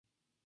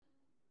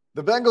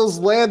The Bengals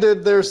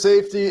landed their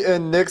safety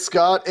in Nick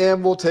Scott,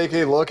 and we'll take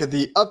a look at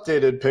the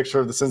updated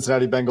picture of the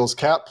Cincinnati Bengals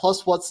cap,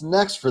 plus what's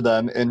next for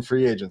them in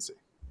free agency.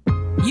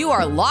 You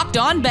are Locked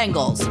On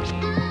Bengals,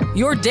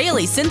 your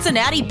daily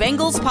Cincinnati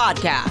Bengals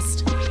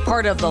podcast,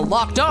 part of the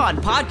Locked On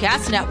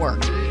Podcast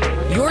Network,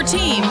 your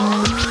team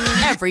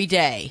every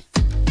day.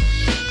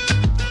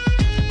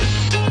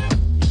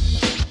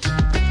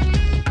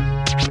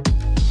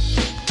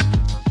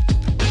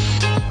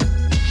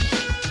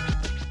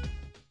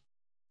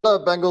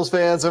 What's up, Bengals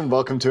fans, and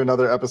welcome to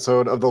another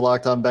episode of the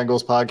Locked On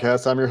Bengals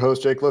podcast. I'm your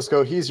host, Jake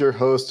Lisco. He's your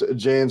host,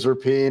 James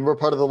Rapine. We're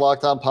part of the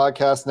Locked On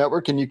Podcast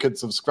Network, and you can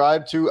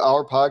subscribe to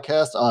our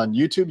podcast on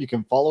YouTube. You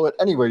can follow it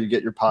anywhere you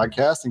get your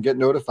podcast and get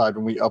notified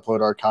when we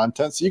upload our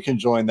content, so you can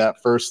join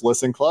that first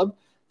listen club.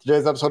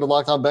 Today's episode of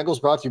Locked On Bengals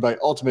brought to you by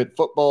Ultimate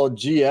Football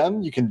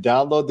GM. You can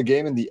download the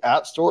game in the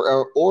App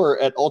Store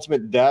or at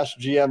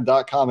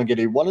ultimate-gm.com and get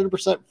a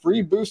 100%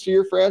 free boost to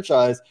your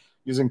franchise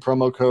using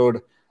promo code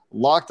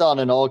Locked On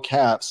in all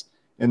caps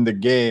in the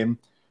game.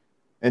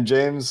 And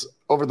James,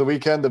 over the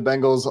weekend, the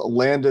Bengals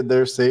landed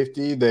their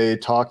safety. They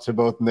talked to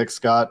both Nick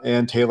Scott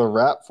and Taylor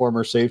Rapp,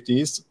 former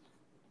safeties,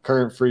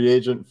 current free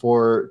agent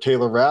for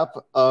Taylor Rapp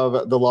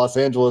of the Los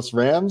Angeles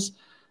Rams,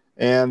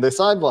 and they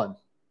signed one.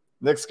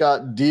 Nick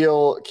Scott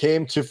deal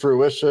came to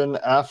fruition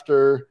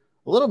after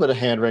a little bit of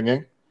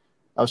hand-wringing.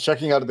 I was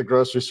checking out at the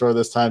grocery store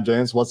this time,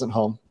 James. Wasn't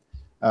home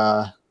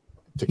to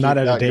keep Not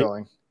at that a date.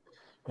 going.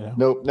 Yeah.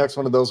 Nope. Next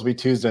one of those will be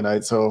Tuesday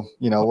night. So,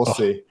 we'll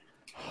see.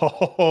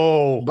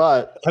 Oh,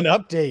 But an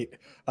update.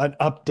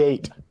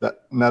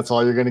 That's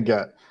all you're going to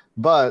get.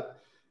 But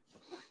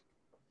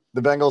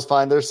the Bengals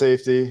find their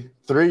safety.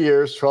 3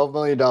 years, $12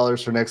 million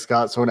for Nick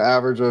Scott. So an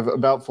average of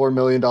about $4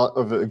 million,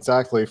 of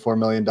exactly $4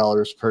 million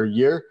per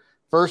year.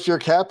 First year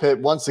cap hit,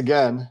 once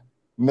again,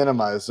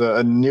 minimized.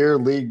 A near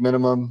league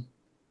minimum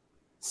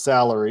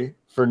salary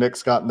for Nick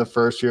Scott in the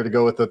first year to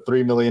go with a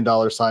 $3 million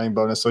signing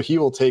bonus. So he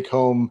will take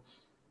home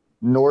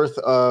north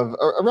of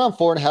around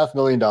 $4.5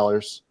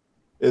 million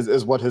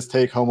is what his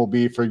take home will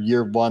be for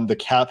year one. The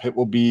cap hit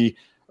will be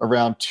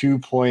around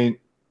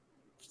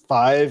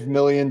 $2.5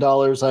 million,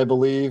 I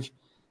believe,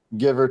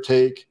 give or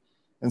take.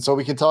 And so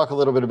we can talk a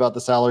little bit about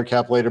the salary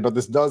cap later, but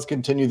this does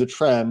continue the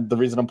trend. The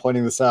reason I'm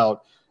pointing this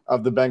out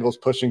of the Bengals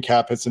pushing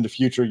cap hits into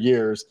future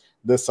years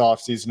this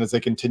offseason as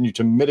they continue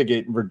to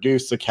mitigate and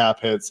reduce the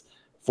cap hits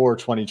for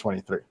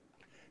 2023.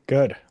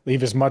 Good.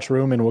 Leave as much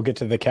room, and we'll get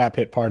to the cap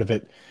hit part of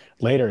it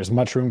later, as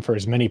much room for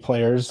as many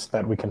players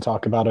that we can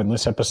talk about in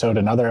this episode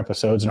and other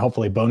episodes, and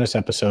hopefully bonus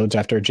episodes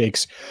after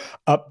Jake's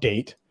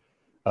update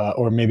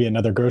or maybe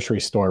another grocery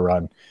store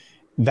run.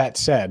 That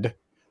said,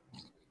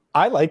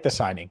 I like the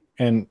signing,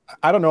 and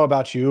I don't know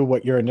about you,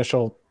 what your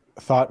initial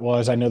thought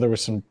was. I know there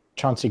was some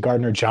Chauncey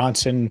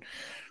Gardner-Johnson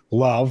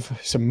love,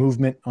 some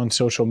movement on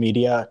social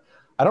media.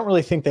 I don't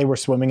really think they were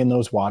swimming in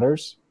those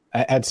waters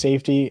at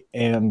safety,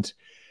 and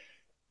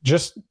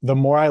just the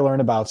more I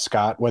learn about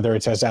Scott, whether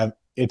it's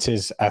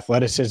his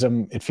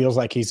athleticism, it feels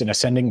like he's an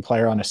ascending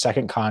player on a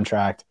second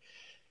contract.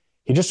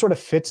 He just sort of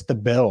fits the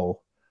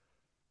bill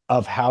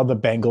of how the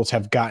Bengals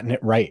have gotten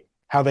it right,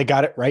 how they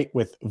got it right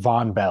with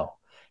Von Bell,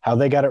 how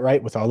they got it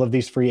right with all of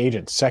these free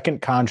agents.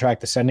 Second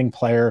contract, ascending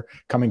player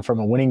coming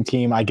from a winning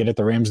team. I get it,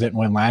 the Rams didn't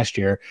win last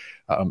year.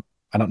 I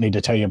don't need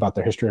to tell you about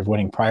their history of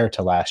winning prior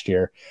to last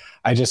year.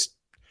 I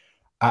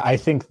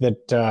think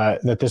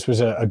that this was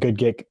a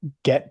good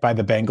get by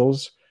the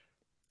Bengals.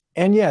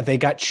 And yeah, they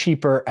got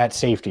cheaper at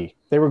safety.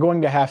 They were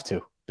going to have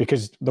to,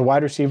 because the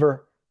wide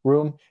receiver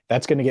room,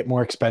 that's going to get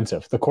more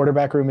expensive. The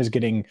quarterback room is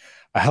getting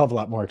a hell of a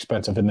lot more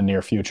expensive in the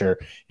near future.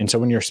 And so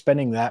when you're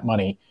spending that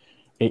money,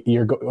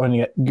 you're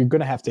going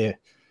to have to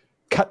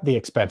cut the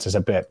expenses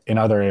a bit in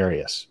other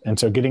areas. And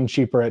so getting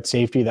cheaper at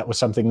safety, that was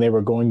something they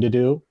were going to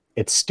do.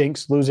 It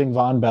stinks losing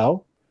Von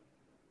Bell,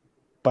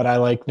 but I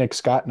like Nick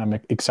Scott, and I'm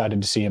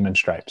excited to see him in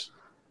stripes.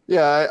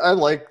 Yeah, I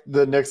like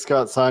the Nick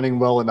Scott signing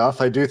well enough.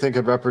 I do think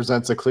it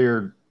represents a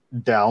clear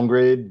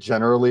downgrade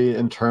generally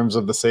in terms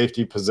of the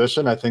safety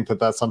position. I think that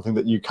that's something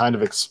that you kind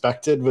of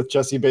expected with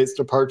Jesse Bates'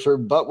 departure,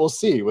 but we'll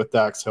see with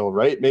Dax Hill,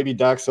 right? Maybe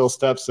Dax Hill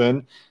steps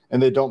in and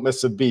they don't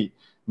miss a beat.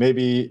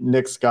 Maybe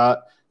Nick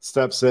Scott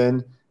steps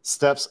in,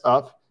 steps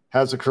up,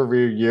 has a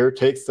career year,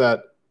 takes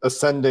that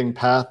ascending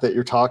path that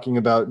you're talking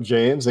about,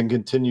 James, and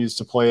continues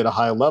to play at a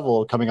high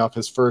level coming off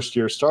his first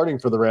year starting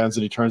for the Rams,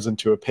 and he turns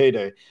into a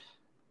payday.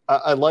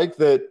 I like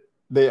that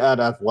they add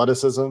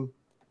athleticism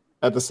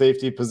at the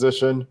safety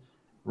position,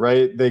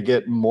 right? They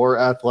get more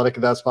athletic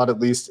at that spot,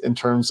 at least in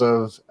terms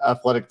of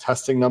athletic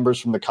testing numbers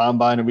from the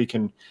combine, and we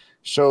can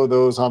show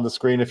those on the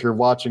screen if you're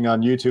watching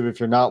on YouTube. If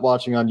you're not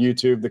watching on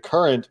YouTube, the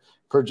current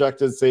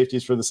projected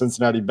safeties for the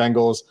Cincinnati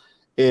Bengals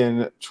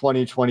in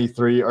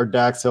 2023 are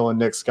Dax Hill and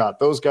Nick Scott.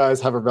 Those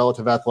guys have a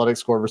relative athletic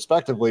score,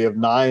 respectively, of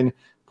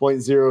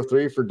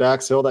 9.03 for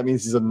Dax Hill. That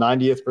means he's a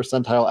 90th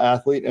percentile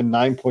athlete, and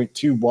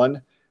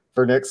 9.21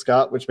 for Nick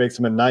Scott, which makes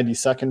him a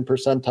 92nd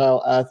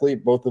percentile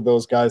athlete. Both of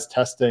those guys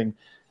testing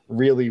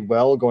really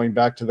well going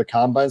back to the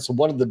combine. So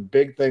one of the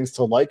big things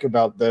to like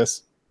about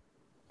this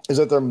is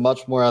that they're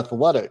much more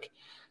athletic.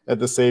 at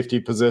the safety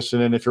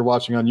position. And if you're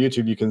watching on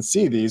YouTube, you can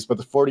see these, but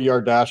the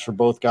 40-yard dash for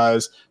both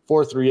guys,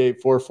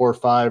 4.38,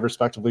 4.45,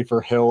 respectively,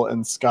 for Hill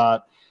and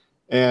Scott,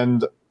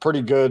 and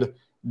pretty good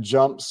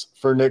jumps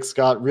for Nick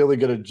Scott, really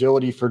good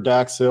agility for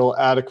Dax Hill,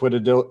 adequate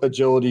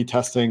agility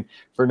testing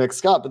for Nick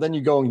Scott. But then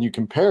you go and you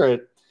compare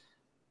it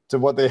to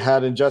what they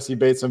had in Jesse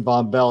Bates and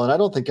Von Bell. And I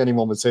don't think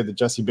anyone would say that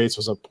Jesse Bates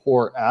was a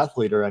poor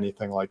athlete or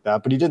anything like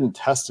that, but he didn't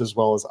test as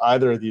well as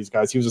either of these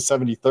guys. He was a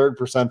 73rd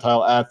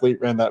percentile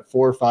athlete, ran that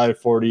 4.5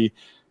 40,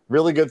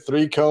 really good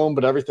 3-cone,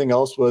 but everything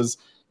else was,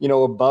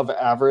 above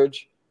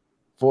average.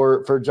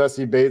 For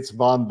Jesse Bates,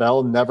 Von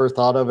Bell, never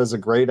thought of as a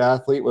great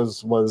athlete,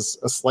 was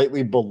a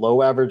slightly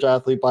below average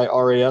athlete by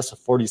RAS, a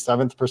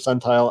 47th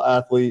percentile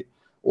athlete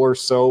or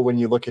so when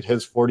you look at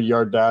his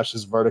 40-yard dash,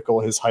 his vertical,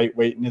 his height,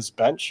 weight, and his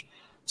bench.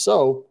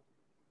 So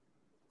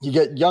you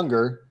get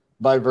younger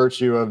by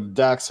virtue of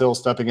Dax Hill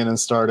stepping in and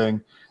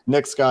starting.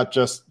 Nick Scott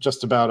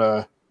just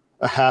about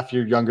a half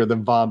year younger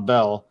than Von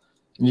Bell.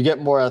 And you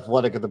get more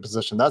athletic at the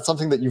position. That's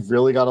something that you've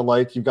really got to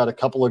like. You've got a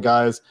couple of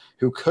guys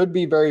who could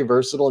be very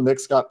versatile. Nick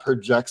Scott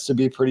projects to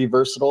be pretty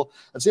versatile.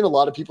 I've seen a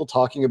lot of people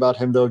talking about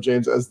him, though,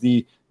 James, as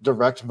the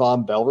direct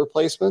Von Bell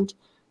replacement.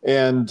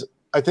 And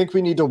I think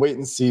we need to wait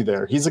and see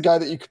there. He's a guy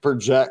that you could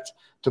project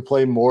to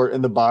play more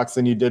in the box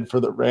than he did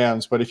for the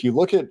Rams. But if you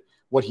look at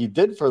what he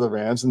did for the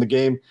Rams in the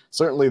game,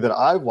 certainly that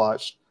I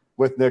watched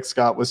with Nick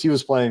Scott, was he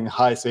was playing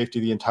high safety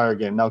the entire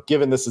game. Now,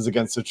 given this is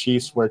against the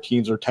Chiefs where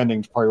teams are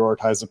tending to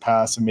prioritize the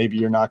pass, and maybe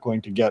you're not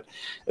going to get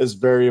as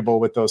variable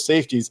with those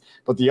safeties.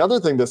 But the other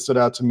thing that stood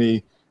out to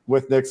me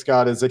with Nick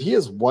Scott is that he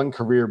has one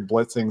career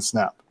blitzing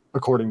snap,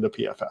 according to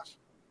PFF.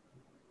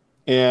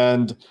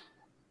 And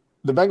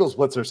the Bengals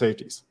blitz their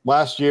safeties.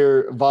 Last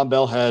year, Von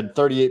Bell had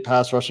 38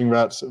 pass rushing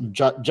reps.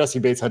 Jesse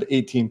Bates had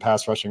 18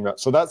 pass rushing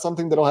reps. So that's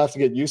something that he'll have to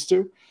get used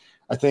to.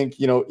 I think,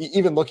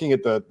 even looking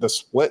at the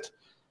split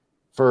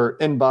for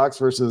in-box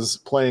versus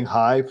playing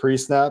high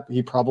pre-snap,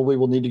 he probably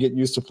will need to get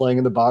used to playing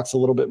in the box a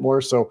little bit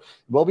more. So it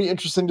will be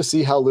interesting to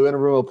see how Lou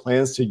Anarumo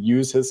plans to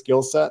use his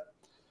skill set.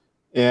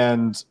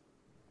 And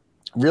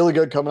really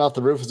good coming off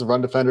the roof as a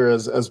run defender,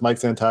 as Mike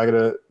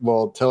Santagata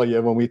will tell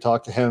you when we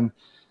talk to him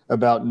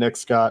about Nick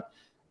Scott.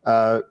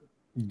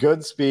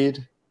 Good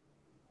speed,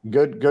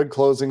 good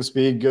closing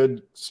speed,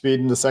 good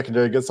speed in the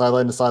secondary, good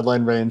sideline to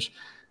sideline range.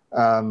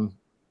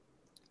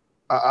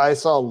 I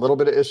saw a little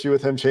bit of issue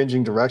with him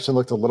changing direction,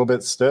 looked a little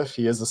bit stiff.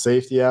 He is a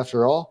safety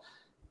after all,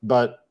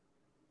 but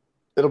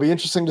it'll be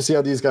interesting to see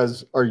how these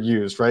guys are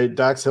used, right?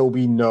 Dax Hill,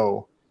 we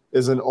know,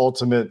 is an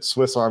ultimate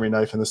Swiss Army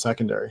knife in the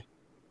secondary.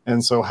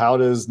 And so how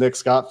does Nick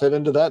Scott fit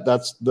into that?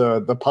 That's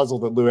the puzzle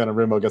that Lou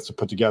Anarumo gets to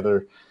put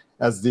together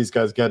as these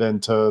guys get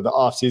into the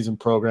off-season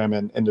program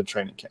and into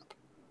training camp.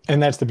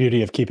 And that's the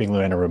beauty of keeping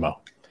Lou Anarumo.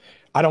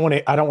 I don't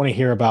want to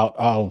hear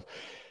about,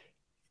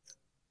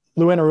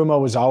 Lou Anarumo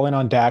was all in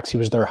on Dax. He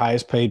was their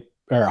highest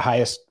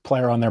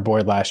player on their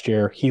board last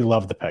year. He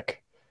loved the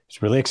pick.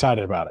 He's really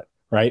excited about it,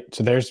 right?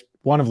 So there's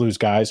one of Lou's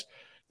guys.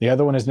 The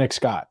other one is Nick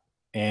Scott.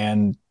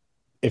 And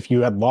if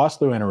you had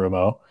lost Lou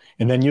Anarumo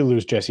and then you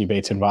lose Jesse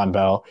Bates and Von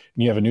Bell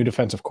and you have a new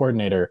defensive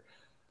coordinator,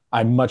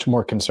 I'm much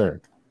more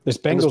concerned. This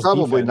Bengals it's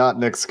probably defense, not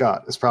Nick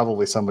Scott. It's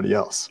probably somebody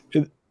else.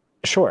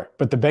 Sure,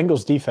 but the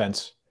Bengals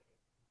defense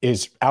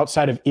is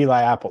outside of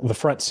Eli Apple. The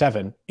front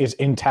seven is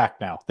intact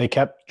now. They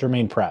kept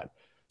Jermaine Pratt.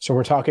 So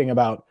we're talking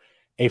about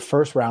a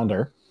first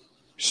rounder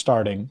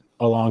starting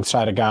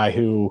alongside a guy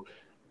who,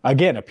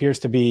 again, appears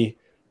to be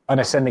an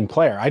ascending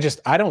player.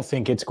 I don't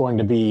think it's going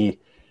to be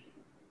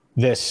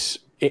this.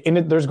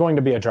 There's going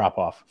to be a drop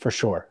off for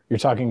sure. You're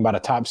talking about a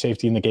top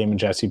safety in the game in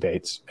Jesse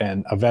Bates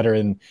and a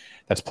veteran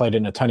that's played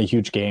in a ton of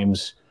huge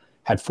games,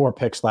 had 4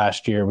 picks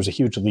last year, was a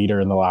huge leader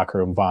in the locker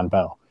room, Von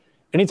Bell.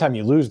 Anytime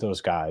you lose those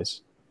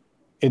guys,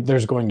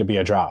 there's going to be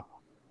a drop.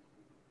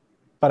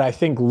 But I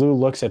think Lou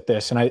looks at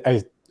this,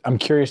 and I'm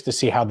curious to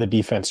see how the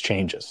defense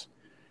changes.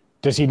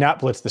 Does he not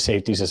blitz the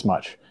safeties as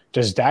much?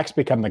 Does Dax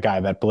become the guy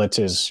that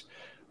blitzes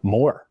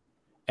more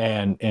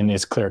and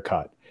is clear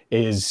cut?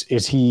 Is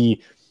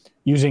he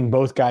using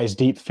both guys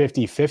deep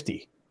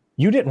 50-50?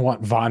 You didn't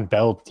want Von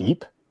Bell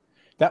deep.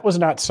 That was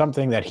not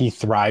something that he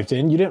thrived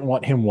in. You didn't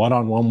want him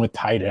one-on-one with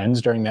tight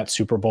ends during that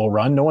Super Bowl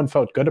run. No one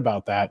felt good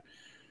about that.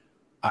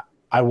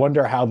 I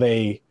wonder how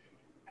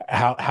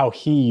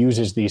he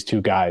uses these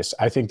two guys.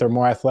 I think they're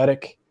more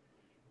athletic.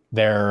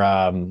 They're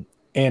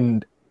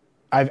and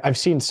I've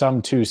seen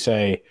some too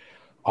say,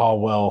 oh,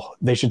 well,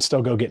 they should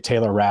still go get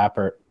Taylor Rapp,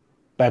 or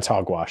that's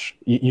hogwash.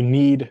 You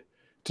need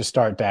to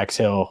start Dax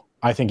Hill.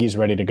 I think he's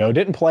ready to go.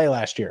 Didn't play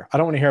last year. I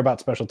don't want to hear about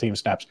special team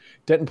snaps.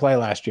 Didn't play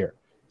last year.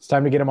 It's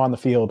time to get him on the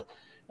field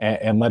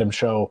and let him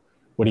show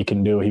what he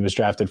can do. He was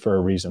drafted for a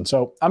reason.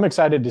 So I'm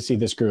excited to see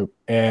this group.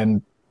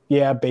 And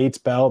yeah, Bates,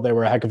 Bell, they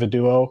were a heck of a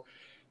duo.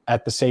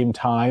 At the same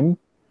time,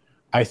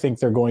 I think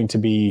they're going to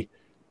be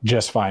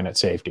just fine at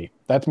safety.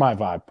 That's my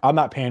vibe. I'm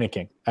not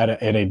panicking at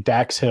a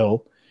Dax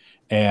Hill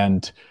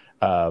and,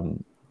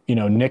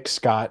 Nick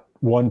Scott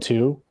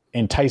 1-2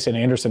 and Tyson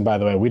Anderson, by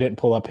the way, we didn't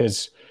pull up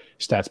his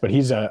stats, but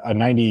he's a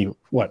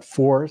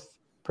 94th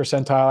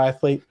percentile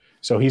athlete.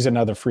 So he's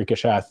another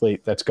freakish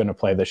athlete that's going to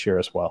play this year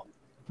as well.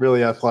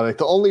 Really athletic.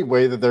 The only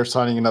way that they're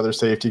signing another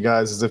safety,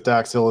 guys, is if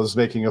Dax Hill is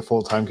making a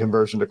full-time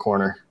conversion to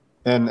corner.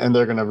 And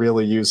they're going to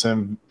really use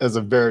him as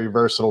a very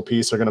versatile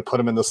piece. They're going to put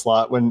him in the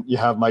slot when you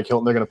have Mike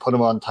Hilton. They're going to put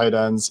him on tight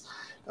ends.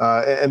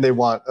 And they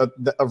want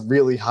a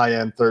really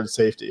high-end third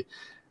safety.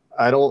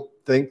 I don't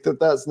think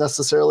that that's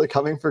necessarily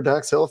coming for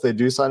Dax Hill. If they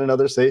do sign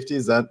another safety,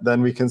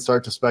 then we can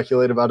start to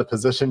speculate about a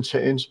position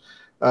change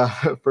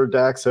for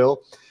Dax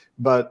Hill.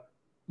 But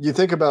you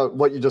think about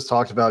what you just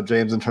talked about,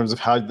 James, in terms of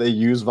how they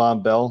use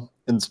Von Bell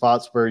in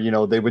spots where,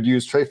 they would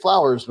use Trey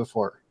Flowers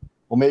before.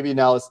 Well, maybe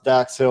now it's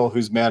Dax Hill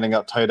who's manning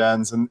up tight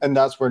ends, and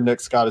that's where Nick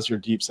Scott is your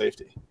deep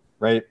safety,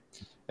 right?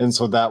 And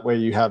so that way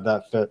you have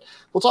that fit.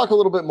 We'll talk a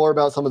little bit more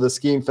about some of the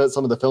scheme fit,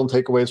 some of the film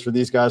takeaways for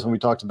these guys when we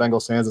talk to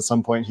Bengals fans at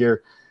some point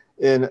here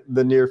in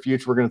the near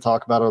future. We're going to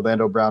talk about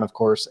Orlando Brown, of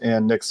course,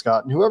 and Nick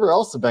Scott and whoever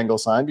else the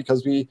Bengals signed,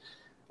 because we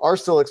are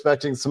still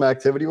expecting some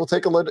activity. We'll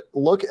take a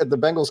look at the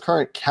Bengals'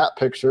 current cap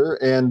picture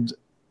and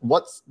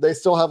what they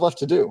still have left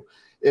to do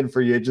in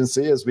free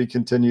agency as we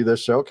continue this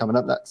show coming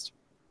up next.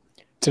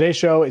 Today's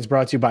show is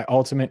brought to you by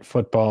Ultimate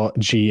Football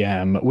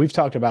GM. We've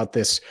talked about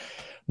this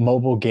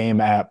mobile game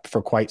app for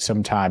quite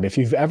some time. If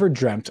you've ever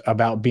dreamt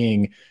about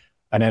being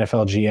an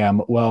NFL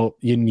GM, well,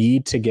 you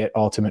need to get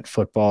Ultimate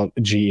Football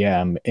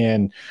GM.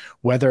 And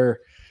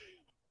whether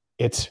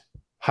it's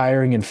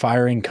hiring and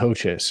firing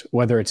coaches,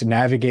 whether it's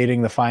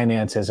navigating the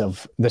finances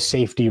of the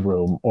safety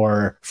room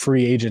or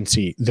free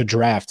agency, the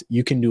draft,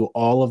 you can do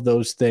all of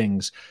those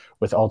things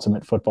with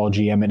Ultimate Football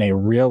GM in a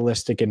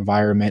realistic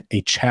environment,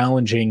 a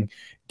challenging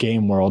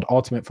game world.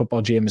 Ultimate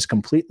Football GM is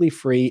completely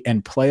free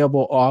and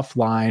playable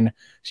offline,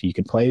 so you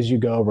can play as you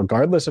go,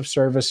 regardless of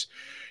service,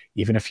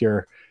 even if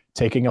you're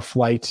taking a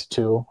flight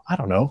to,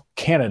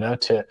 Canada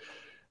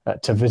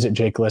to visit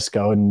Jake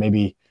Liscow and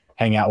maybe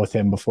hang out with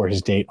him before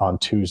his date on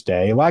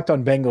Tuesday. Locked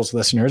On Bengals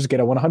listeners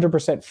get a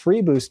 100%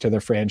 free boost to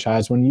their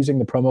franchise when using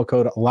the promo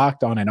code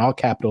Locked On in all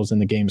capitals in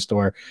the game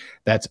store.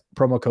 That's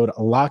promo code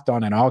Locked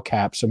On in all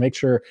caps. So make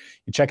sure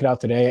you check it out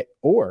today,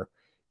 or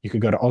you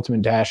could go to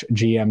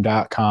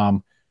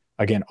ultimate-gm.com.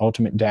 Again,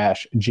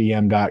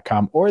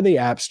 ultimate-gm.com, or the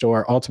App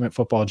Store, Ultimate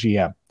Football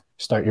GM.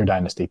 Start your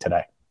dynasty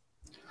today.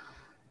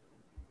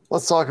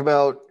 Let's talk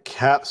about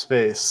cap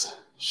space,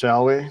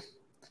 shall we?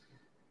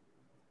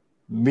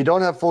 We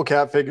don't have full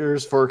cap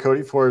figures for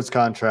Cody Ford's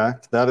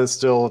contract. That is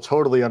still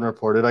totally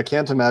unreported. I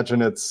can't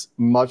imagine it's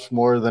much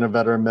more than a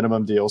veteran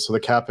minimum deal, so the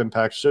cap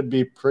impact should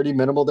be pretty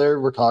minimal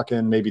there. We're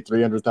talking maybe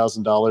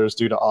 $300,000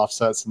 due to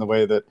offsets in the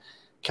way that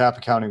cap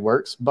accounting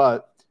works.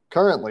 But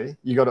currently,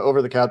 you go to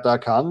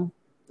overthecap.com,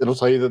 it'll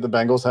tell you that the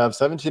Bengals have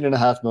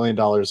 $17.5 million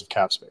of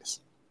cap space.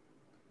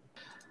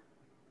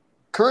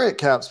 Current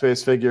cap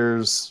space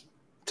figures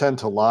tend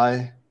to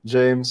lie,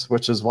 James,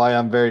 which is why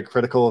I'm very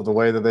critical of the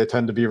way that they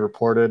tend to be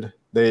reported.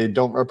 They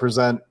don't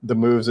represent the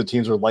moves that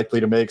teams are likely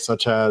to make,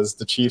 such as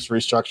the Chiefs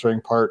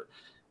restructuring part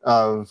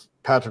of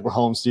Patrick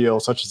Mahomes' deal,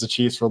 such as the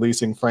Chiefs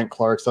releasing Frank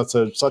Clark, such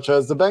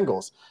as the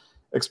Bengals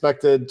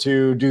expected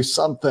to do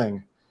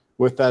something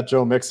with that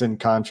Joe Mixon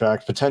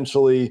contract,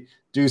 potentially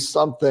do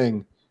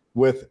something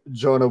with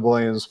Jonah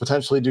Williams,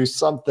 potentially do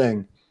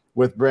something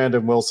with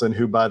Brandon Wilson,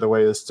 who, by the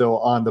way, is still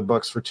on the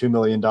books for $2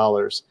 million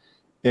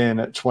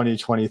in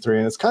 2023.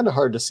 And it's kind of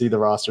hard to see the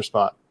roster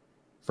spot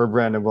for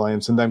Brandon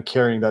Williams and them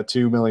carrying that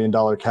 $2 million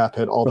cap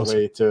hit all the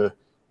way to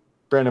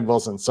Brandon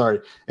Wilson,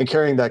 and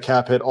carrying that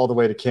cap hit all the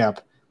way to camp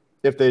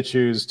if they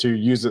choose to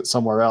use it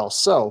somewhere else.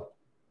 So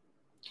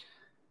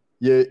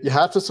you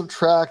have to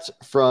subtract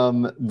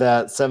from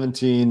that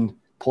 17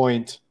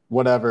 point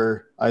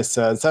whatever I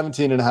said,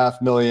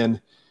 17.5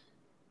 million,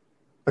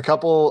 a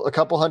couple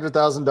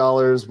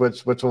 $100,000,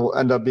 which will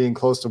end up being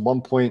close to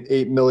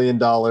 $1.8 million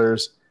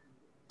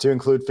to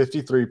include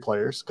 53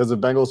 players, because the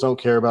Bengals don't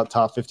care about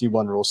top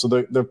 51 rules. So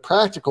the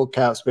practical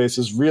cap space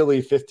is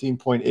really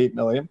 15.8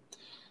 million.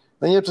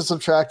 Then you have to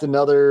subtract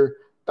another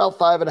about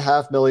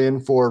 $5.5 million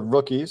for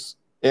rookies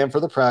and for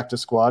the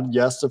practice squad.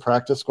 Yes, the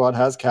practice squad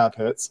has cap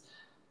hits.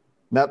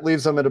 And that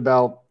leaves them at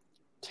about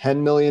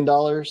 $10 million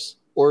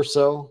or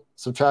so.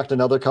 Subtract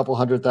another couple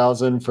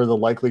 $100,000 for the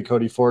likely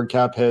Cody Ford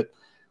cap hit.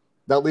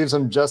 That leaves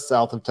them just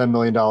south of $10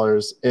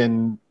 million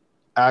in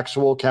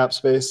actual cap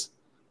space,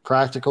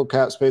 practical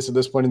cap space at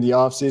this point in the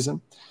offseason.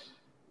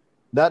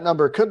 That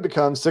number could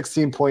become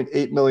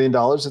 $16.8 million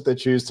if they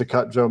choose to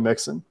cut Joe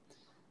Mixon.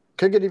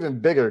 Could get even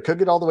bigger. Could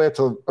get all the way up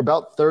to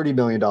about $30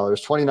 million,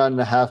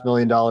 $29.5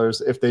 million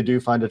if they do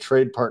find a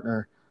trade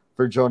partner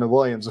for Jonah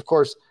Williams. Of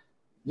course,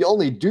 you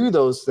only do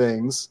those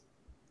things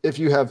if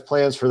you have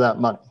plans for that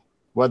money,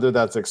 whether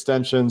that's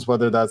extensions,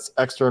 whether that's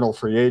external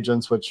free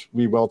agents, which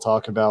we will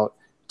talk about,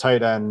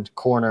 tight end,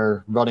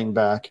 corner, running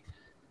back.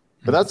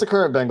 But that's the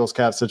current Bengals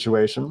cap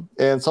situation.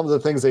 And some of the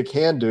things they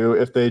can do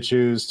if they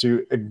choose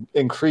to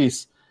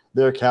increase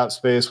their cap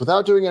space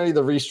without doing any of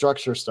the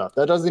restructure stuff.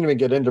 That doesn't even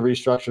get into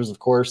restructures, of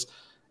course.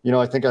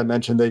 I think I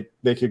mentioned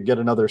they could get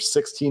another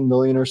 $16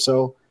 million or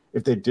so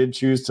if they did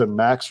choose to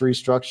max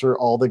restructure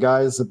all the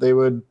guys that they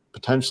would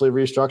potentially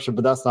restructure,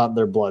 but that's not in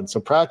their blood. So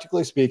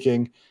practically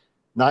speaking,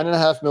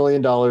 $9.5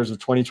 million of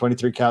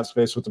 2023 cap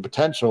space with the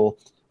potential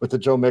with the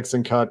Joe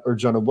Mixon cut or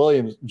Jonah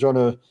Williams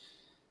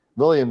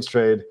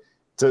trade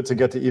to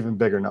get to even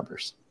bigger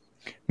numbers.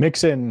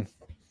 Mixon,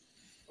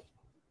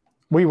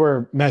 we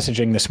were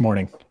messaging this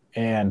morning,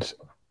 and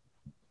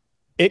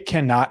it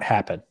cannot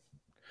happen.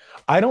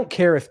 I don't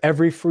care if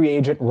every free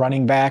agent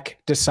running back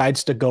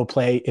decides to go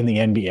play in the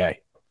NBA.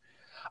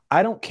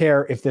 I don't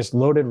care if this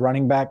loaded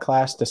running back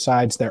class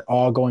decides they're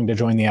all going to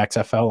join the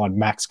XFL on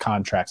max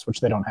contracts,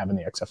 which they don't have in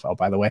the XFL,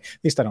 by the way. At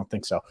least I don't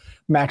think so.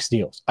 Max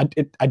deals.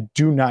 I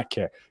do not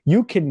care.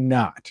 You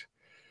cannot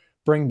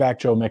bring back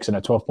Joe Mixon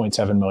at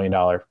 $12.7 million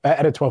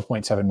at a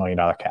 $12.7 million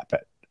cap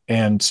hit.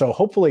 And so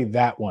hopefully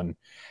that one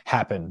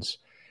happens.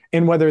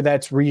 And whether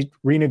that's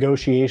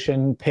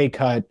renegotiation, pay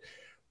cut,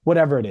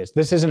 whatever it is.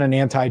 This isn't an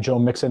anti-Joe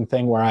Mixon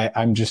thing where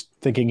I'm just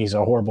thinking he's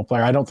a horrible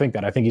player. I don't think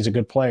that. I think he's a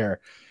good player.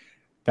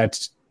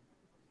 That's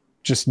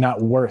just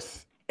not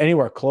worth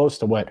anywhere close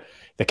to what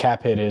the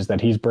cap hit is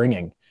that he's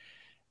bringing.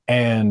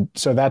 And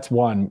so that's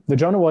one. The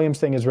Jonah Williams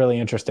thing is really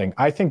interesting.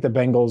 I think the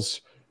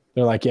Bengals,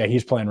 they're like, yeah,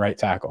 he's playing right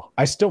tackle.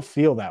 I still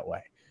feel that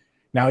way.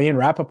 Now, Ian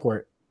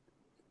Rappaport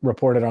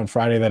reported on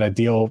Friday that a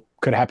deal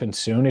could happen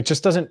soon. It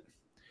just doesn't.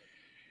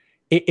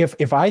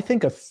 If I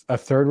think a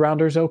third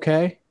rounder is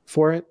okay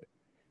for it,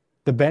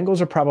 the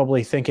Bengals are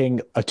probably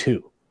thinking a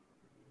 2.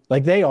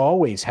 Like, they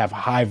always have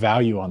high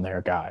value on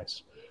their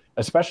guys,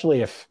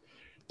 especially if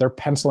they're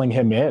penciling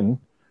him in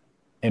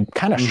and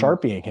kind of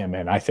sharpieing him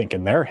in, I think,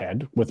 in their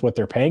head with what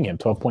they're paying him,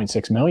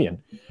 $12.6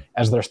 million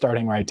as their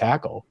starting right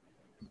tackle.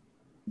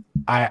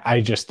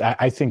 I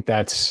think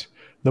that's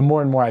the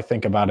more and more I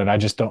think about it, I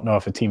just don't know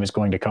if a team is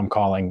going to come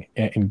calling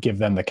and give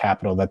them the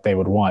capital that they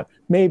would want.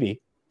 Maybe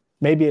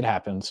it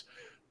happens,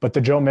 but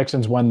the Joe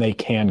Mixon's one they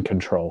can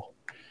control.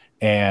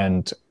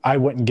 And I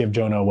wouldn't give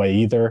Jonah away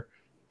either.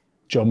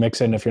 Joe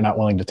Mixon, if you're not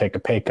willing to take a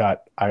pay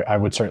cut, I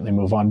would certainly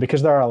move on,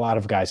 because there are a lot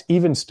of guys,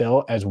 even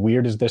still, as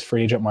weird as this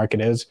free agent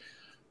market is,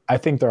 I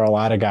think there are a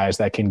lot of guys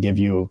that can give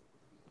you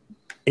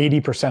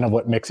 80% of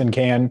what Mixon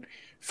can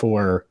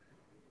for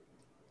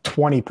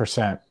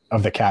 20%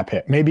 of the cap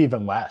hit, maybe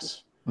even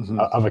less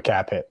of a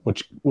cap hit,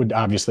 which would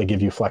obviously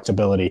give you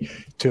flexibility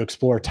to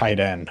explore tight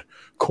end,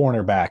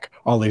 cornerback,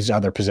 all these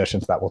other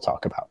positions that we'll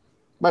talk about.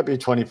 Might be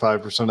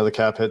 25% of the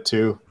cap hit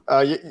too.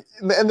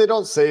 And they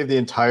don't save the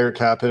entire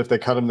cap hit. If they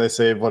cut them, they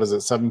save,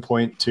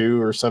 7.2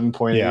 or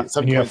 7.8? Yeah,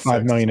 and you have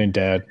 $5 million in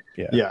debt.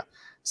 Yeah.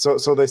 So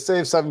they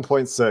save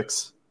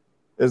 7.6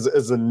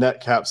 is the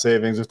net cap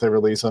savings if they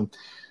release them.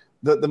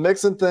 The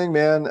Mixon thing,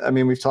 man, I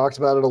mean, we've talked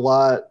about it a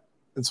lot.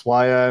 It's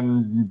why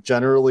I'm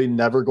generally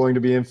never going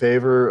to be in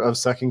favor of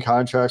second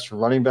contracts for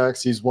running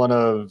backs. He's one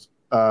of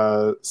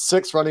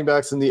 6 running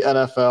backs in the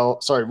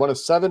NFL. Sorry, one of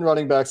 7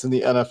 running backs in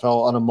the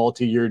NFL on a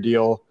multi-year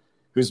deal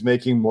who's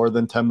making more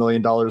than $10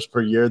 million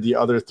per year. The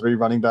other 3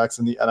 running backs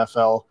in the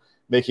NFL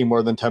making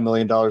more than $10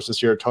 million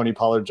this year: Tony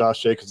Pollard,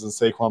 Josh Jacobs, and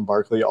Saquon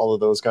Barkley. All of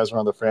those guys are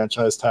on the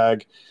franchise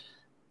tag.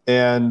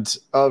 And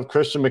of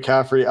Christian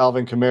McCaffrey,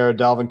 Alvin Kamara,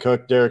 Dalvin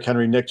Cook, Derrick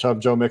Henry, Nick Chubb,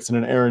 Joe Mixon,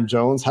 and Aaron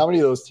Jones, how many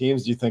of those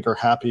teams do you think are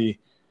happy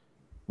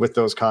with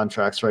those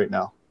contracts right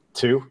now?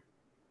 2?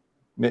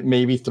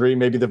 Maybe 3.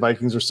 Maybe the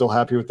Vikings are still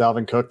happy with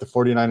Dalvin Cook. The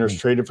 49ers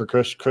traded for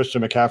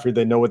Christian McCaffrey.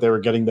 They know what they were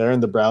getting there,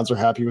 and the Browns are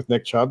happy with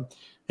Nick Chubb.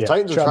 The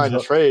Titans are trying to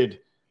trade.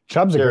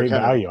 Chubb's a great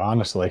value,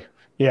 honestly.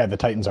 Yeah, the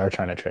Titans are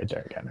trying to trade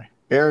Derrick Henry.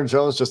 Aaron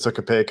Jones just took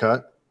a pay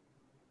cut.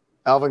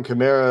 Alvin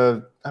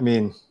Kamara, I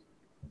mean,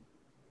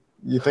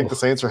 you think the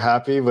Saints are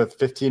happy with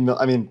 $15 million?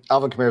 I mean,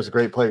 Alvin Kamara is a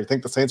great player. You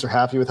think the Saints are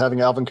happy with having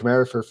Alvin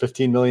Kamara for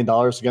 $15 million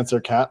against their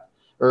cap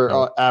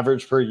or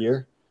average per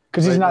year?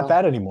 Because he's not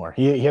that anymore.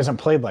 He hasn't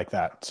played like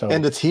that. So,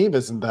 and the team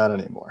isn't that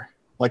anymore.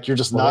 Like, you're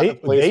just not.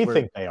 They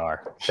think they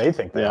are. They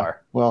think they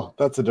are. Well,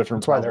 that's a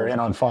different. That's why they're in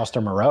on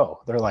Foster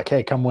Moreau. They're like,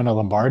 hey, come win a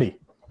Lombardi.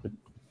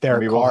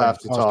 We will have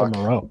to talk.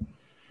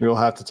 We will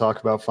have to talk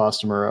about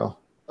Foster Moreau.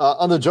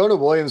 On the Jonah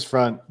Williams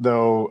front,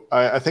 though,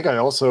 I think I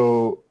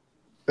also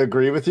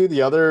agree with you.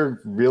 The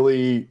other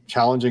really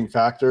challenging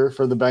factor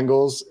for the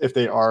Bengals, if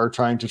they are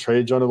trying to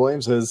trade Jonah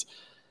Williams, is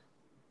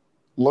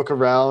look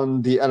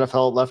around the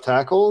NFL left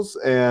tackles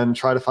and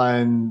try to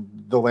find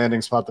the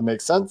landing spot that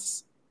makes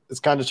sense. It's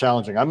kind of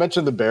challenging. I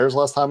mentioned the Bears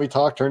last time we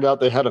talked. Turned out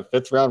they had a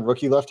 5th-round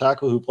rookie left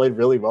tackle who played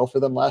really well for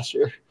them last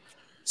year.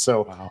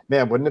 So,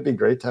 Man, wouldn't it be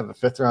great to have a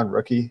 5th-round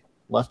rookie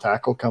left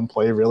tackle come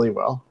play really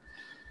well?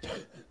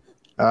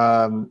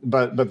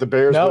 But the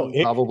Bears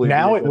probably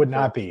now it would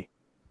not be.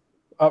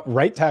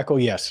 Right tackle,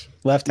 yes.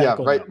 Left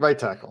tackle, right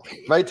tackle.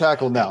 Right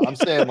tackle now. I'm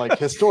saying like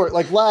historic,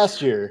 like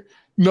last year.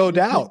 No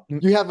doubt.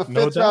 You have a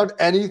 5th round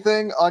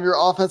anything on your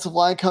offensive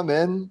line come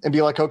in and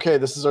be like, okay,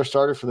 this is our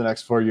starter for the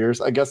next 4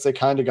 years. I guess they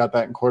kind of got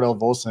that in Cordell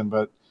Volson,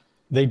 but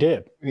they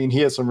did. I mean,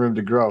 he has some room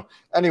to grow.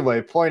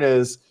 Anyway, point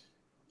is,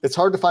 it's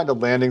hard to find a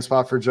landing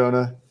spot for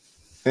Jonah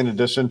in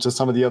addition to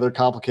some of the other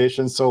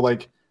complications. So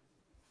like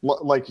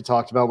you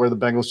talked about, where the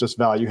Bengals just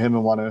value him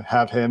and want to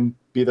have him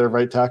be their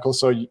right tackle.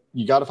 So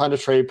you got to find a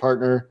trade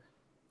partner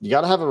You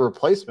got to have a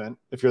replacement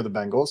if you're the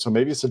Bengals. So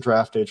maybe it's a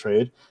draft day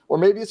trade, or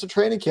maybe it's a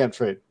training camp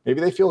trade.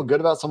 Maybe they feel good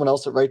about someone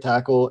else at right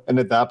tackle, and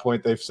at that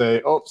point they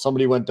say, oh,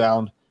 somebody went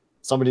down.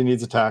 Somebody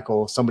needs a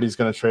tackle. Somebody's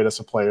going to trade us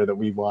a player that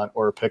we want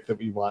or a pick that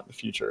we want in the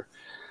future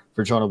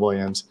for Jonah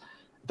Williams.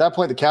 At that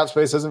point, the cap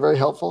space isn't very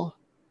helpful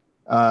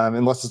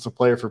unless it's a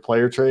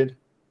player-for-player trade.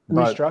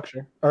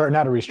 Restructure, or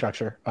not a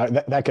restructure.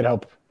 That could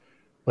help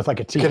with like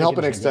a team. It could help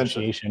an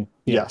extension.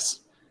 Yeah.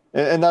 Yes.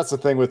 And that's the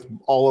thing with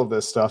all of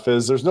this stuff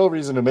is there's no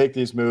reason to make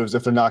these moves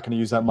if they're not going to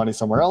use that money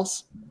somewhere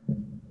else,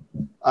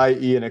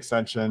 i.e. an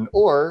extension,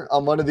 or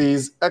on one of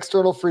these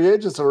external free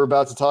agents that we're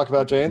about to talk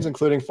about, James,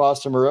 including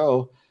Foster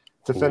Moreau,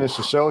 to finish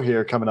the show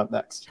here coming up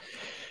next.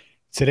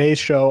 Today's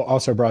show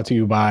also brought to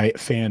you by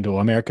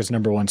FanDuel, America's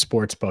 #1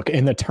 sports book.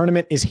 And the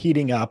tournament is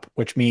heating up,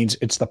 which means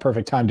it's the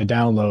perfect time to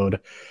download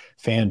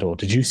FanDuel.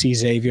 Did you see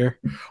Xavier?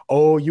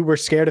 Oh, you were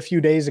scared a few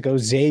days ago.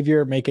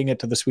 Xavier making it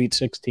to the Sweet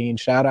 16.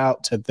 Shout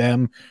out to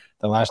them,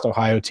 the last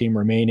Ohio team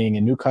remaining.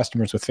 And new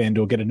customers with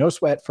FanDuel get a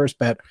no-sweat first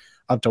bet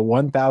up to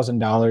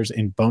 $1,000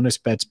 in bonus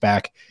bets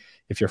back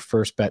if your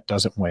first bet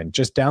doesn't win.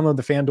 Just download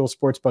the FanDuel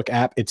Sportsbook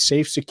app. It's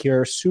safe,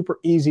 secure, super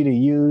easy to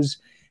use,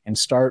 and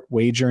start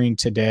wagering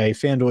today.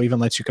 FanDuel even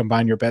lets you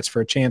combine your bets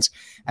for a chance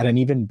at an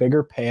even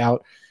bigger payout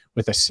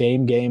with a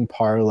same-game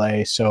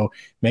parlay. So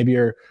maybe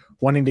you're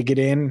wanting to get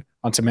in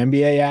on some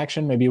NBA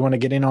action. Maybe you want to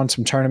get in on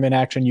some tournament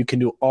action. You can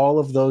do all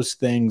of those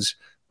things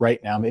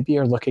right now. Maybe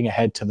you're looking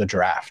ahead to the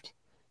draft.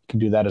 You can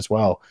do that as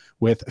well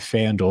with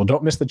FanDuel.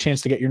 Don't miss the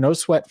chance to get your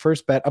no-sweat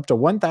first bet up to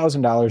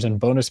 $1,000 in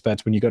bonus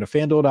bets when you go to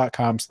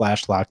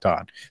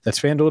FanDuel.com/lockedon. That's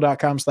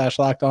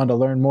FanDuel.com/lockedon to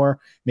learn more.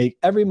 Make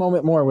every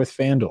moment more with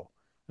FanDuel,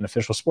 an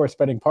official sports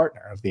betting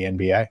partner of the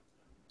NBA.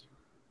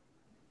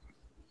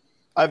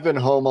 I've been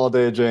home all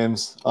day,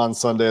 James, on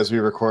Sunday as we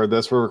record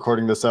this. We're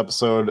recording this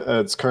episode.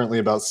 It's currently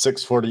about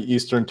 6:40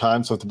 Eastern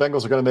time. So if the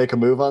Bengals are going to make a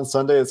move on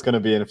Sunday, it's going to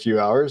be in a few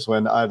hours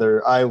when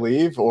either I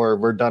leave or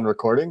we're done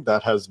recording.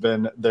 That has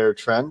been their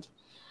trend.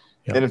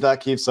 Yep. And if that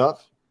keeps up,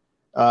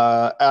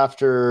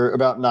 after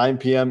about 9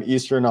 p.m.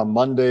 Eastern on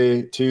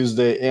Monday,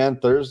 Tuesday,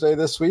 and Thursday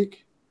this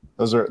week,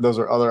 those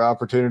are other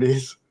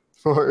opportunities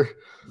for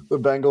the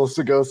Bengals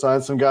to go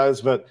sign some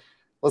guys. But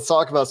let's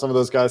talk about some of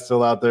those guys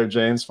still out there,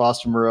 James.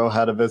 Foster Moreau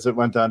had a visit,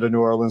 went down to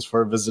New Orleans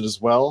for a visit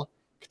as well.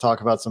 Could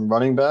talk about some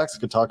running backs,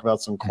 could talk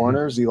about some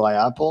corners, Eli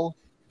Apple,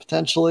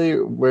 potentially.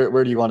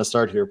 Where do you want to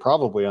start here?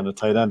 Probably on the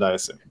tight end, I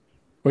assume.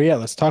 Well, yeah,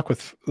 let's talk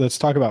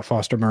about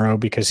Foster Moreau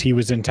because he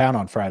was in town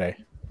on Friday.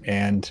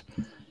 And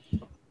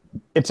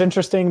it's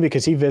interesting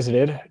because he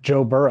visited.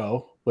 Joe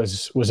Burrow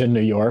was in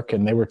New York,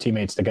 and they were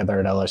teammates together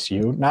at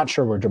LSU. Not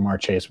sure where Jamar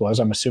Chase was.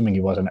 I'm assuming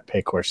he wasn't at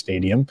Paycor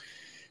Stadium,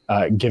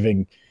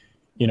 giving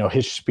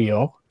his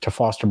spiel to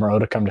Foster Moreau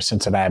to come to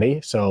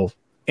Cincinnati. So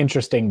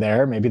interesting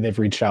there. Maybe they've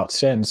reached out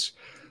since.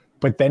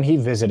 But then he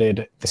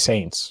visited the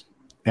Saints.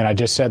 And I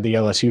just said the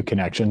LSU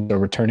connection. They're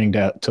returning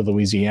to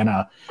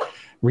Louisiana,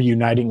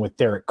 reuniting with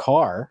Derek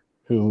Carr,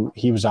 who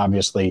he was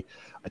obviously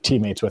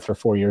teammates with for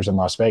 4 years in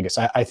Las Vegas.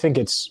 I think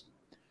it's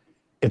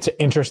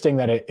interesting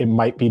that it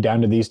might be down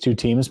to these two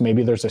teams.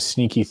 Maybe there's a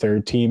sneaky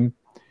third team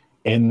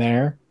in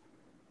there.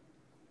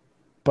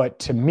 But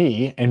to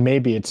me, and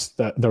maybe it's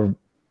the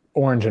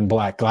orange and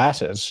black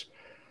glasses,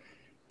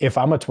 if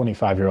I'm a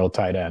 25-year-old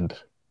tight end,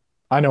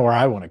 I know where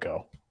I want to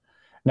go.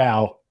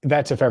 Now,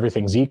 that's if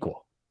everything's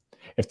equal.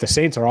 If the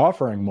Saints are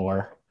offering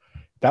more,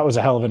 that was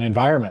a hell of an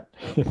environment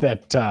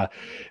that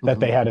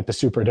they had at the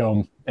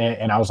Superdome.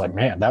 And I was like,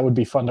 man, that would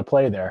be fun to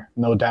play there,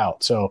 no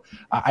doubt. So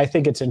I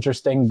think it's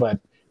interesting, but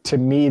to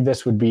me,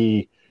 this would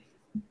be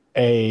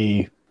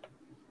a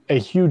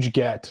huge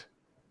get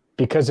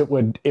because it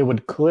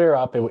would clear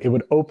up, it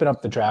would open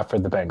up the draft for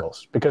the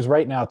Bengals because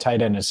right now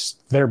tight end is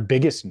their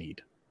biggest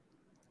need.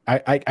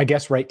 I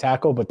guess right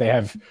tackle, but they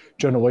have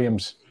Jonah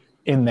Williams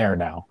in there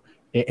now,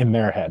 in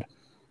their head.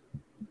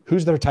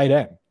 Who's their tight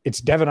end?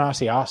 It's Devin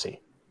Asiasi,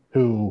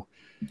 who,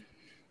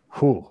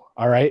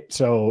 all right.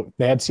 So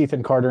they had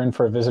Ethan Carter in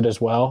for a visit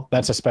as well.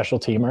 That's a special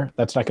teamer.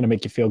 That's not going to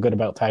make you feel good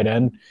about tight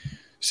end.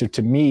 So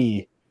to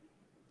me,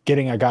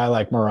 getting a guy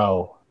like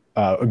Moreau,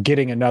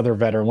 getting another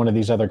veteran, one of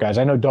these other guys.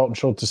 I know Dalton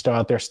Schultz is still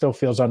out there, still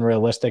feels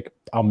unrealistic.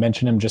 I'll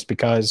mention him just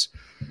because.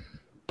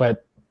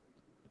 But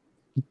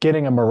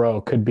getting a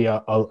Moreau could be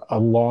a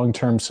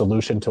long-term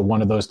solution to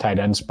one of those tight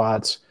end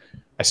spots.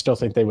 I still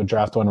think they would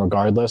draft one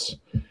regardless.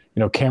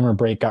 Cameron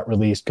Brate got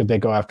released. Could they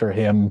go after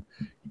him?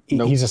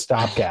 Nope. He's a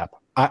stopgap.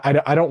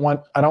 I don't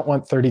want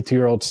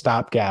 32-year-old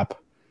stopgap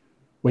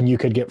when you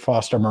could get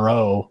Foster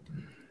Moreau,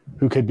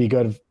 who could be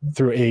good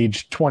through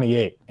age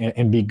 28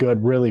 and be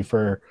good really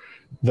for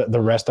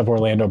the rest of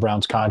Orlando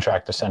Brown's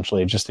contract,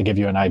 essentially, just to give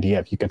you an idea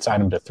if you could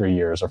sign him to 3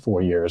 years or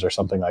 4 years or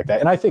something like that.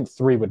 And I think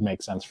 3 would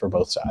make sense for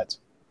both sides.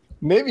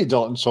 Maybe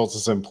Dalton Schultz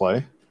is in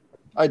play.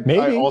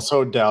 I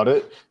also doubt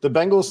it. The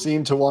Bengals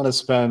seem to want to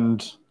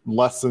spend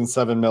less than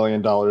 $7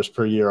 million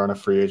per year on a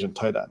free agent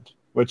tight end,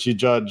 which you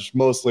judge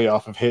mostly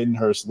off of Hayden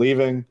Hurst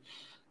leaving.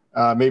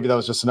 Maybe that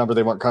was just a number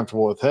they weren't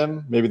comfortable with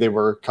him. Maybe they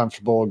were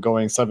comfortable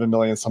going $7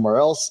 million somewhere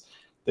else.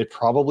 They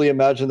probably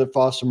imagine that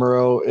Foster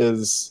Moreau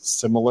is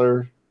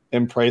similar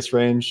in price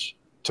range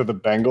to the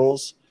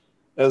Bengals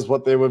as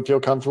what they would feel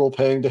comfortable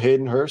paying to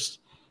Hayden Hurst.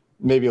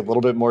 Maybe a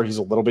little bit more. He's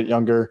a little bit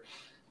younger.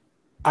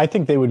 I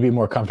think they would be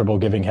more comfortable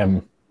giving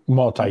him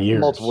multiple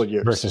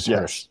years versus yes.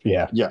 Hurst.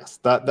 Yeah. Yes,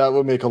 that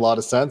would make a lot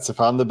of sense. If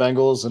I'm the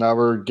Bengals and I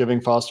were giving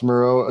Foster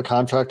Moreau a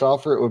contract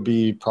offer, it would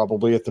be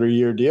probably a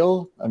 3-year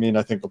deal. I mean,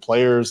 I think the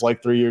players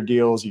like 3-year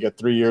deals. You get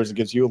 3 years, it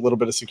gives you a little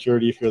bit of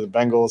security if you're the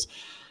Bengals.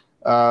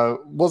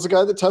 Was a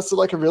guy that tested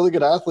like a really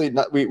good athlete.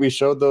 We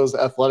showed those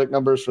athletic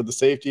numbers for the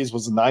safeties,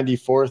 was a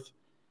 94th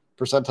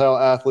percentile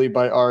athlete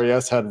by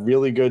RAS, had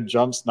really good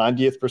jumps,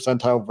 90th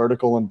percentile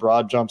vertical and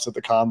broad jumps at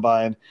the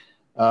combine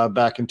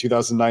back in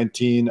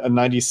 2019, a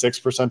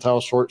 96th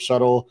percentile short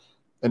shuttle,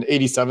 an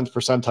 87th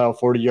percentile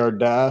 40-yard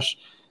dash.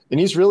 And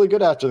he's really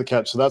good after the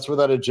catch. So that's where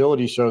that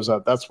agility shows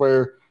up. That's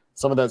where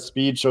some of that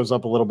speed shows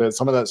up a little bit.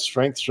 Some of that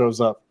strength shows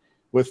up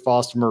with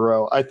Foster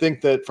Moreau. I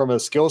think that from a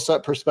skill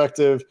set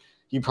perspective,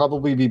 he'd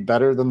probably be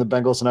better than the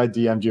Bengals. And I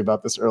DM'd you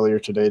about this earlier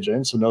today,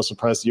 James, so no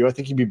surprise to you. I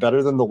think he'd be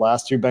better than the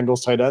last two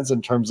Bengals tight ends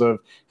in terms of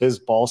his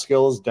ball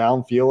skills,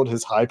 downfield,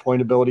 his high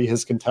point ability,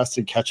 his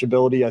contested catch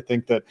ability. I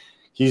think that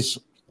he's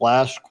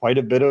flashed quite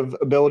a bit of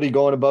ability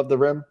going above the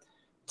rim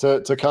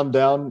to come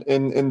down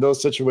in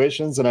those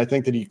situations. And I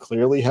think that he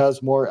clearly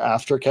has more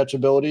after catch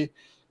ability,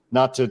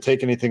 not to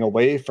take anything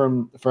away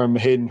from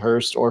Hayden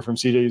Hurst or from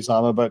CJ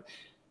Uzama, but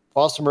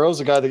Foster Moreau is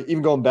a guy that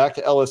even going back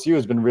to LSU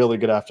has been really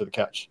good after the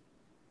catch.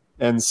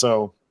 And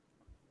so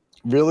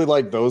really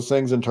like those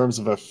things in terms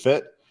of a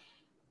fit.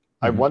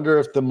 I wonder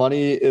if the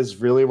money is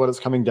really what it's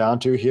coming down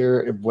to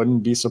here. It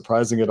wouldn't be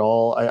surprising at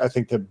all. I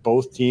think that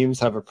both teams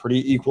have a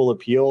pretty equal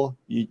appeal.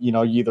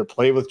 You either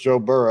play with Joe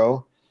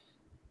Burrow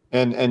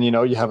and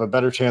you have a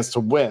better chance to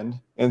win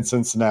in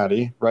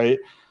Cincinnati, right?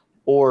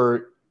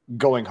 Or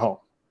going home,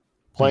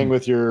 playing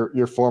with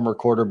your former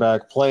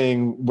quarterback,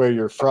 playing where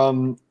you're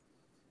from,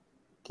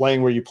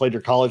 playing where you played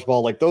your college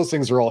ball. Like those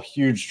things are all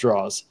huge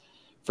draws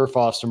for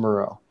Foster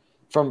Moreau.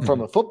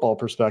 From a football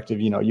perspective,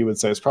 you would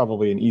say it's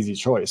probably an easy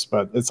choice,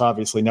 but it's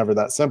obviously never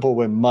that simple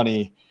when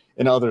money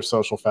and other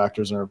social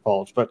factors are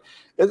involved. But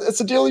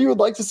it's a deal you would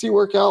like to see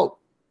work out.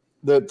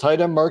 The tight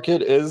end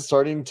market is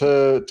starting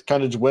to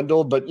kind of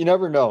dwindle, but you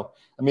never know.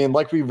 I mean,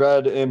 like we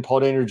read in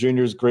Paul Dehner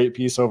Jr.'s great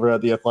piece over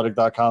at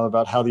theathletic.com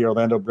about how the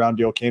Orlando Brown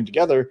deal came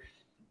together,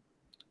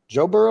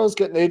 Joe Burrow's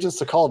getting agents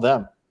to call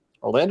them.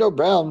 Orlando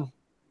Brown,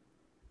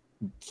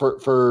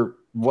 for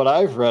what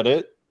I've read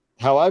it,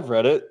 how I've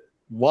read it,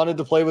 wanted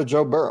to play with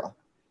Joe Burrow.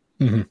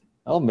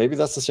 Oh, maybe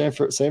that's the same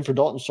for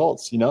Dalton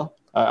Schultz.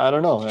 I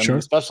don't know. Sure.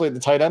 Especially at the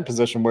tight end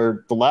position,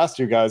 where the last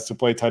two guys to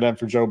play tight end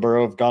for Joe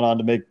Burrow have gone on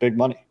to make big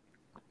money.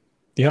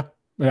 Yeah,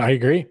 I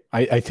agree.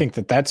 I think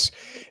that's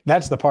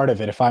the part of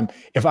it. If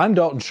I'm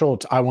Dalton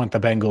Schultz, I want the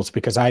Bengals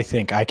because I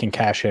think I can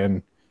cash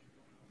in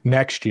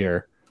next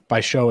year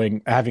by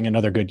having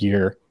another good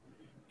year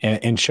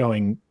and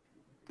showing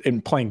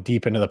and playing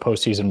deep into the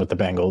postseason with the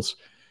Bengals.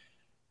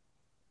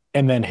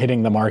 And then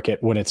hitting the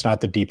market when it's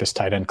not the deepest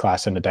tight end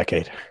class in a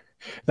decade.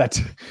 That's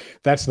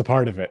the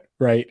part of it,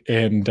 right?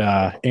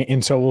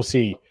 And so we'll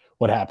see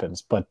what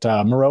happens. But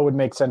Moreau would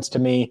make sense to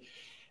me.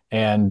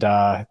 And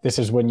this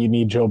is when you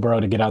need Joe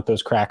Burrow to get out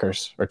those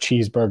crackers or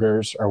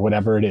cheeseburgers or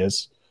whatever it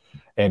is,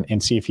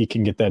 and see if he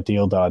can get that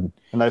deal done.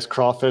 A nice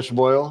crawfish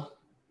boil,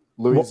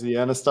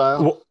 Louisiana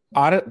style.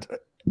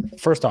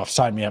 First off,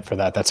 sign me up for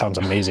that. That sounds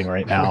amazing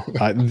right now.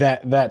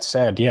 That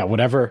said, yeah,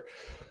 whatever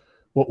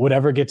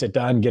gets it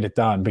done, get it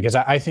done, because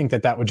I think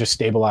that would just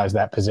stabilize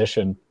that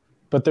position.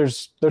 But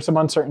there's some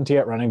uncertainty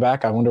at running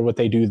back. I wonder what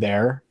they do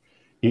there.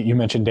 You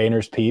mentioned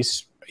Dehner's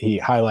piece. He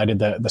highlighted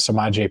the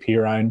Samaj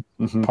Pirine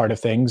part of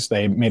things.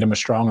 They made him a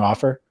strong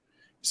offer,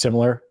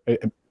 similar,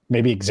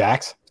 maybe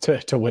exact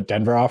to what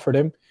Denver offered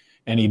him.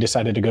 And he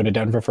decided to go to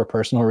Denver for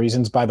personal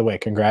reasons. By the way,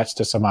 congrats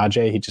to Samaj.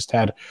 He just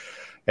had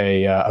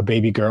a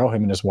baby girl,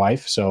 him and his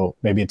wife. So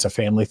maybe it's a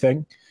family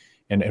thing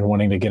and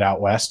wanting to get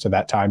out west to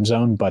that time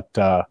zone. But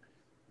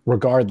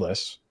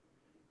regardless,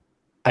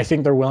 I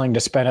think they're willing to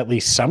spend at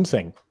least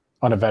something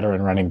on a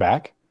veteran running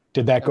back.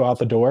 Did that go out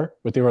the door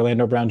with the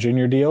Orlando Brown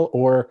Jr. deal,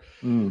 or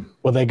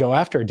will they go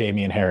after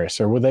Damian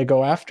Harris, or will they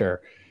go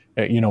after,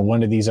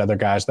 one of these other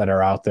guys that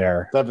are out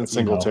there? Devin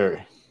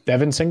Singletary.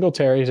 Devin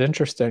Singletary is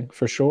interesting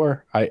for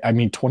sure. I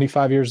mean,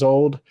 25 years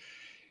old.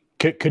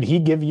 Could he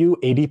give you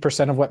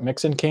 80% of what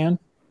Mixon can?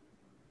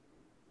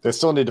 They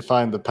still need to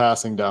find the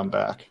passing down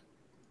back.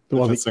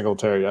 Devin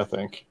Singletary, I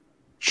think.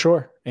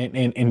 Sure.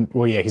 And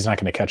well, yeah, he's not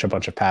going to catch a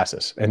bunch of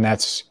passes. And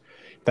that's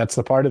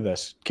the part of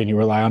this. Can you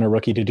rely on a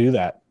rookie to do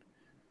that?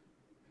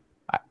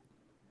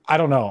 I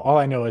don't know. All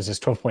I know is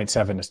his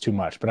 12.7 is too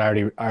much, but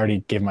I already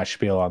gave my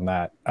spiel on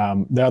that.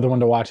 The other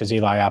one to watch is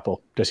Eli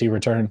Apple. Does he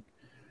return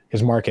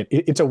his market?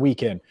 It's a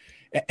weekend.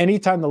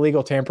 Anytime the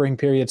legal tampering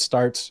period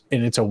starts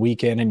and it's a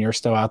weekend and you're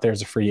still out there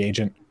as a free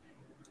agent,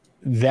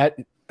 that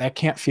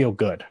can't feel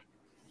good.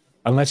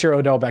 Unless you're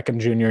Odell Beckham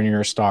Jr. and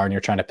you're a star and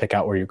you're trying to pick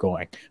out where you're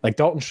going. Like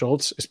Dalton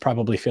Schultz is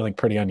probably feeling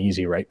pretty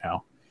uneasy right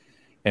now.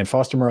 And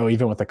Foster Moreau,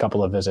 even with a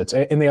couple of visits.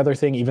 And the other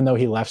thing, even though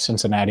he left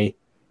Cincinnati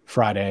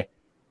Friday,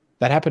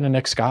 that happened to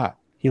Nick Scott.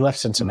 He left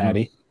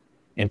Cincinnati.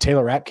 and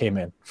Taylor Rapp came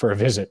in for a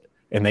visit,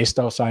 and they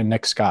still signed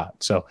Nick Scott.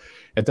 So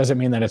it doesn't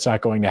mean that it's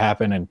not going to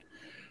happen. And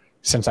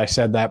since I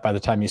said that, by the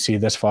time you see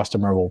this,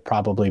 Fostermer will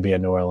probably be a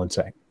New Orleans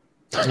Saint.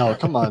 Oh,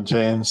 come on,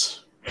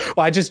 James.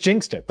 Well, I just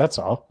jinxed it. That's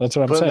all. That's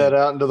what I'm Putting saying. that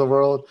out into the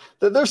world.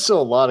 There's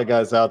still a lot of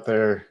guys out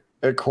there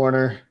at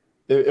corner.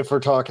 If we're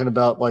talking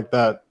about like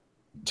that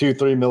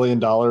 $2-3 million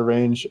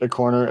range at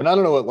corner, and I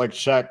don't know what like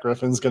Shaq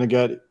Griffin's going to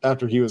get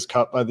after he was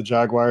cut by the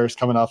Jaguars,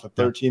 coming off a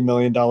 $13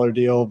 million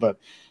deal, but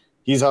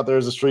he's out there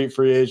as a street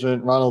free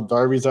agent. Ronald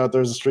Darby's out there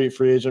as a street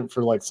free agent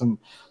for like some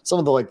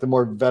of the like the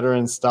more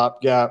veteran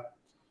stopgap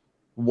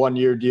 1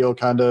 year deal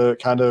kind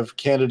of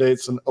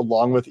candidates,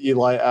 along with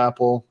Eli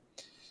Apple.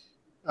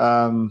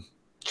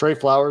 Trey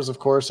Flowers, of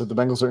course, if the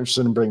Bengals are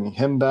interested in bringing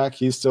him back,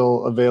 he's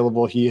still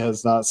available. He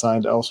has not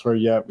signed elsewhere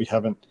yet. We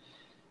haven't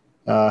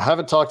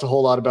talked a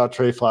whole lot about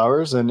Trey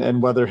Flowers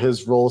and whether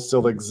his role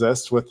still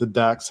exists with the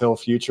Dax Hill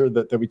future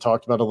that we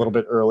talked about a little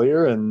bit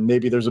earlier. And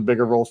maybe there's a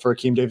bigger role for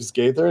Akeem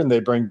Davis-Gaither, and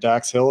they bring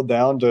Dax Hill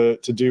down to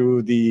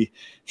do the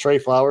Trey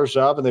Flowers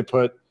job, and they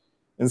put,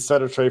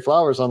 instead of Trey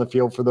Flowers on the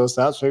field for those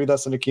snaps, maybe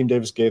that's an Akeem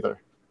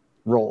Davis-Gaither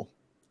role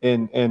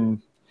in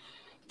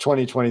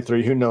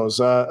 2023. Who knows?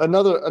 A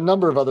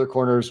number of other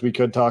corners we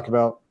could talk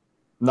about.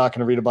 I'm not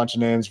going to read a bunch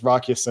of names.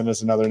 Rock Ya-Sin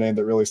is another name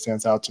that really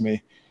stands out to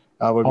me.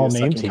 Would be All a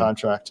name second team.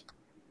 Contract.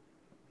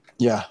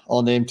 Yeah,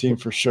 all name team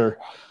for sure.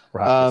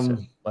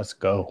 Let's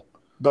go.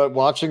 But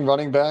watching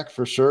running back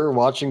for sure.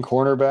 Watching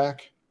cornerback.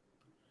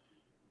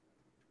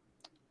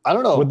 I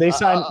don't know. Would they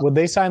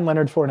sign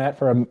Leonard Fournette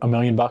for $1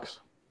 million?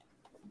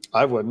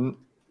 I wouldn't.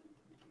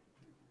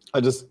 I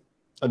just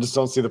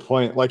don't see the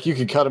point. Like, you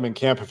could cut him in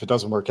camp if it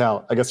doesn't work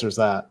out. I guess there's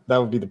that. That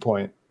would be the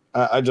point.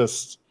 I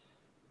just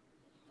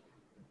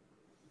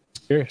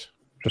Curious.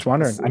 Just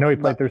wondering. I know he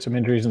played through some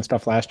injuries and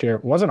stuff last year.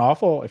 It wasn't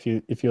awful if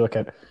you look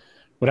at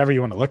whatever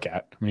you want to look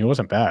at. I mean, it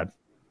wasn't bad.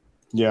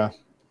 Yeah.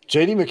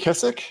 J.D.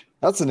 McKissick?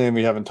 That's a name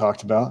we haven't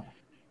talked about.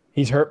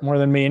 He's hurt more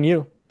than me and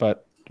you,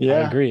 but yeah.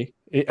 I agree.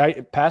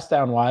 Pass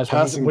down wise,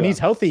 when he's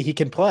healthy, he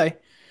can play.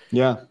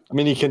 Yeah. I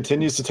mean, he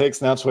continues to take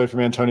snaps away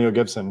from Antonio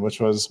Gibson, which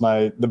was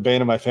the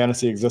bane of my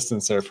fantasy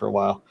existence there for a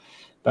while,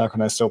 back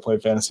when I still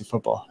played fantasy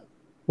football.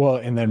 Well,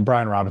 and then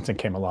Brian Robinson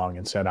came along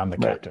and said, I'm the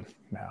captain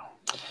now.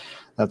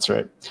 That's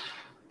right.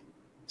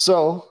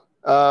 So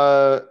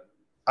I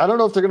don't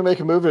know if they're going to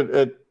make a move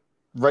at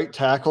right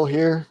tackle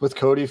here with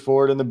Cody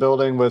Ford in the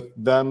building, with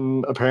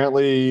them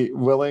apparently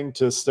willing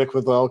to stick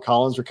with La'el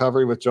Collins'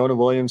 recovery, with Jonah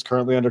Williams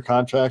currently under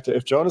contract.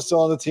 If Jonah's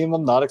still on the team,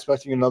 I'm not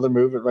expecting another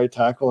move at right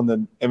tackle in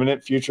the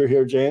imminent future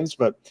here, James.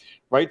 But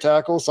right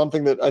tackle,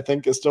 something that I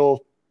think is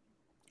still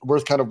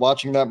worth kind of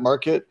watching that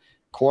market.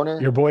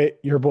 Corner. Your boy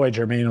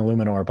Jermaine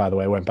Illuminor, by the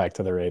way, went back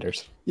to the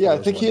Raiders. Yeah, I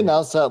think he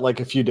announced that like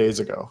a few days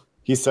ago.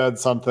 He said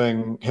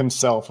something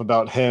himself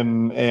about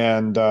him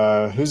and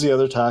who's the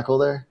other tackle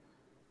there?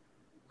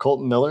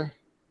 Colton Miller?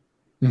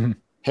 Mm-hmm.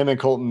 Him and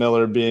Colton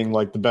Miller being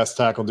like the best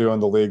tackle duo in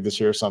the league this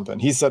year or something.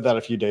 He said that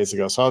a few days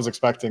ago. So I was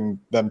expecting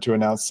them to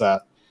announce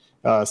that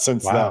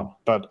since then.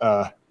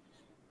 But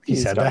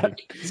he's got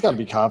to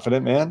be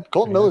confident, man.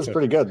 Colton Miller's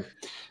pretty good.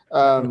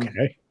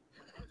 Okay.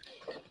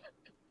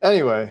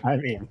 Anyway. I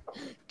mean,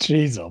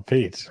 jeez, oh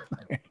Pete.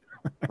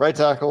 Right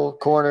tackle,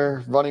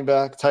 corner, running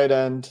back, tight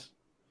end,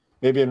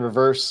 maybe in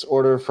reverse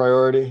order of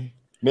priority.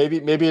 Maybe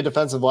a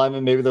defensive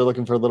lineman. Maybe they're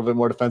looking for a little bit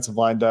more defensive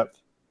line depth.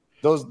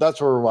 That's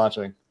what we're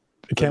watching.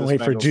 I can't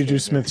wait for Juju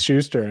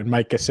Smith-Schuster and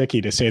Mike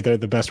Gesicki to say they're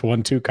the best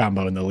 1-2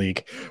 combo in the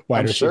league.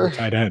 Wide receiver,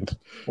 tight end.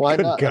 Why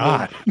Good not?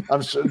 God. I mean,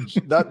 I'm sure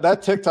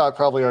that TikTok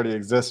probably already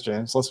exists,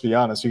 James. Let's be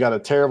honest. You got a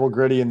terrible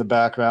Gritty in the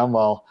background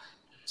while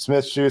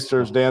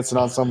Smith-Schuster's dancing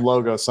on some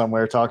logo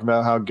somewhere talking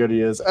about how good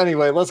he is.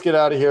 Anyway, let's get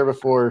out of here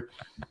before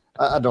 –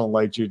 I don't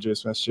like Juju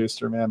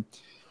Smith-Schuster, man.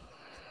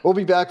 We'll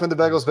be back when the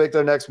Bengals make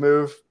their next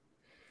move,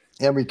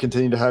 and we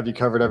continue to have you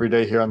covered every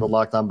day here on the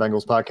Locked On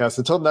Bengals podcast.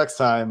 Until next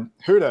time,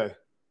 hoo-day,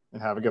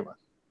 and have a good one.